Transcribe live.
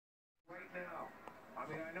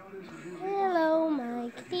Hello,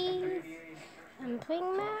 my kitties. I'm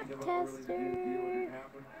playing Map Tester.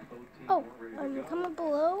 Oh, comment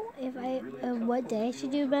below if what day I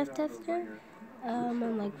should do Map Tester.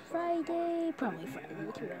 On like Friday, probably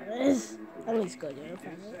Friday to be honest. I'm just going to do it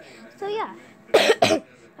Friday. So yeah,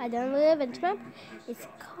 I downloaded a Adventure Map. It's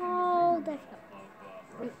called.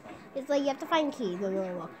 It's like you have to find keys and really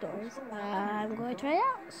lock doors. I'm going to try it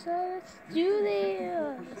out. So let's do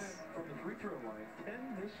this.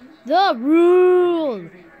 The rule: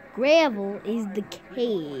 gravel is the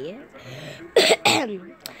key.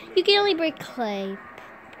 You can only break clay.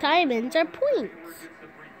 Diamonds are points.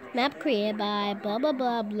 Map created by blah blah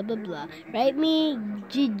blah blah blah blah. Write me I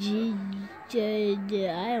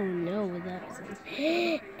don't know what that says.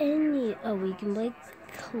 We can break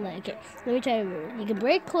clay. Okay, let me try a rule. You can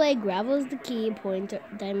break clay. Gravel is the key.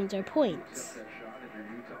 Diamonds are points.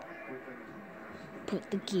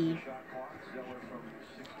 Put the key.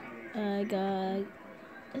 I got.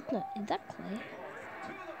 Is that clay?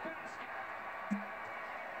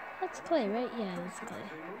 That's clay, right? Yeah, that's clay.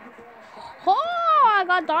 Oh, I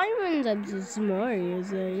got diamonds. I'm so smart.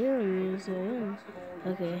 Yes, I am. Yes, I am.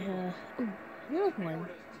 Okay, another one.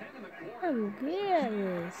 I'm good at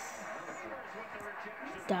this.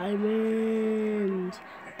 Diamonds.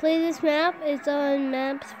 Play this map. It's on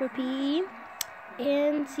Maps for PE.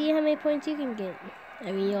 And see how many points you can get.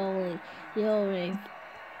 I mean, you already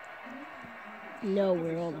know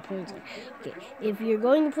where all the points are. Okay, if you're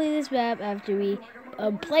going to play this map after we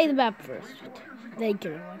play the map first, then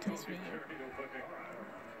you're gonna watch this video.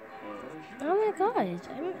 Oh my gosh, I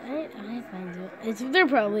find it. They're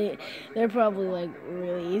probably like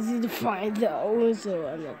really easy to find though, so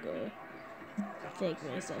I'm not gonna take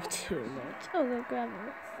myself too much. Oh, the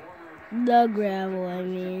gravel. The gravel, I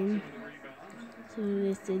mean. So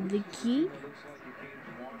this is the key.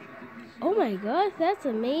 Oh my gosh, that's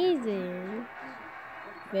amazing.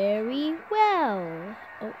 Very well.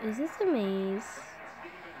 Oh, is this a maze?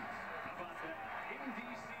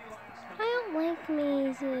 I don't like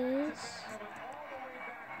mazes.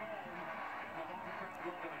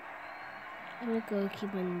 I'm gonna go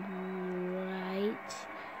keep on right.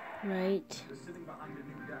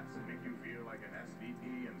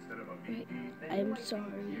 I'm sorry.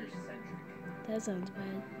 That sounds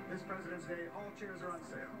bad. This President's Day, all chairs are on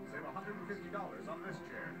sale. Save $150 on this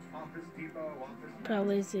chair. Office Depot, Office.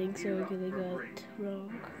 Probably saying so because I got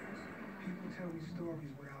wrong. People tell me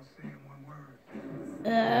stories without saying one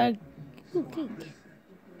word. Ooh, cake.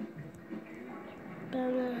 But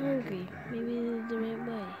I'm not hungry. Maybe this is the right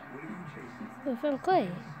way. Oh, I found clay.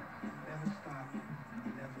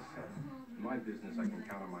 My business, I can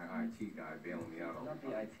count on my IT guy bailing me out. Not the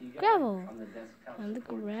IT guy. Gravel. On the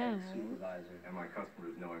gravel. And my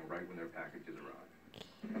customers knowing right when their packages arrive.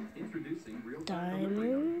 Introducing real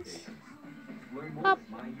diamonds. Up.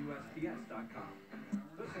 MyUSPS.com.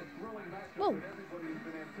 Whoa.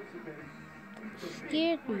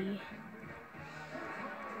 Scared me.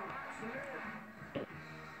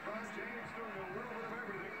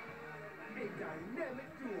 A dynamic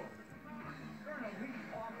duo.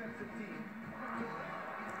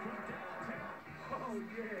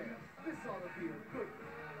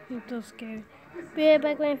 I'm so scared. Be right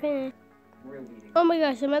back when I finish. Oh my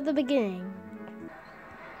gosh, I'm at the beginning.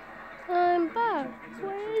 I'm back.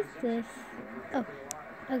 What is this? Oh,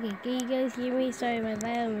 okay. Can you guys hear me? Sorry, my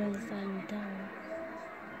volume was down.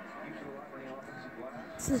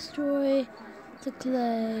 Destroy the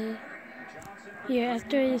clay. Here,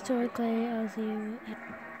 after I destroy clay, I'll see you.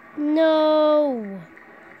 No!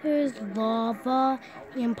 There's lava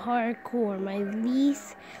and parkour, my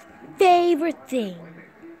least favorite thing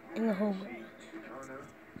in the whole world.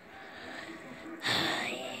 I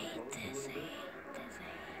hate this.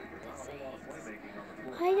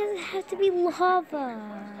 Why does it have to be lava?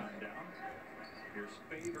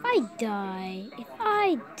 If I die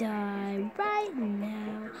right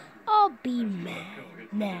now, I'll be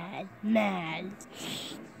mad.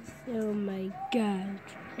 Oh my god.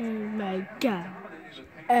 I don't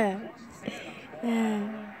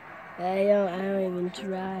even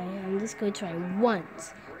try. I'm just going to try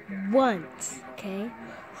once, okay?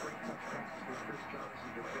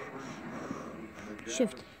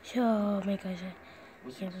 Shift. Oh my gosh, I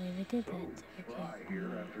can't believe I did that. Okay.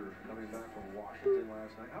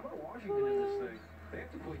 They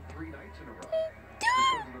have to play 3 nights in a row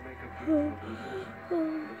because of the makeup.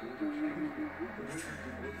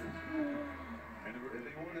 And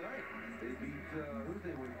they won tonight. They beat, who did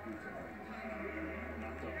they win tonight?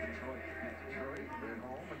 Detroit. They're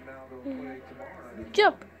home, and now they'll play tomorrow.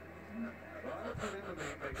 Jump!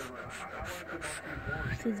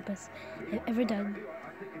 This is the best I've ever done.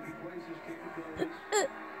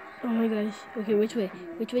 Oh my gosh. Okay, which way?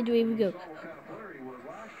 Which way do we go?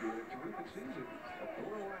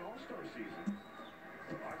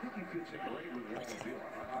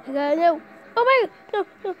 I gotta know. Oh my god!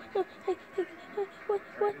 No, no, no.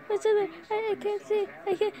 What's in there? I can't see.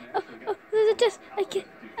 I can't. Oh, there's a chest. I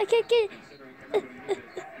can't get it.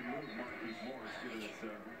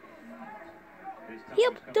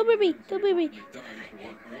 Help! Don't move me! Don't move me!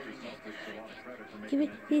 Give me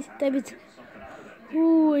these diamonds.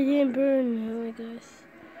 Ooh, I didn't burn. Oh my gosh.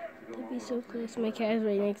 That'd be so close. My cat's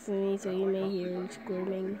right next to me, so you may hear her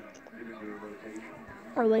squirming.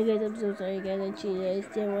 Oh my gosh, I'm so sorry guys, I cheated. I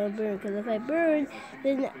just didn't want to burn, because if I burn,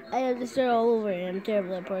 then I have to start all over, and I'm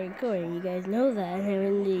terrible at parkouring. You guys know that,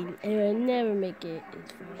 and I will never make it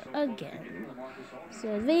again. So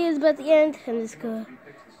the video is about to end. I'm just going to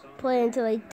play until I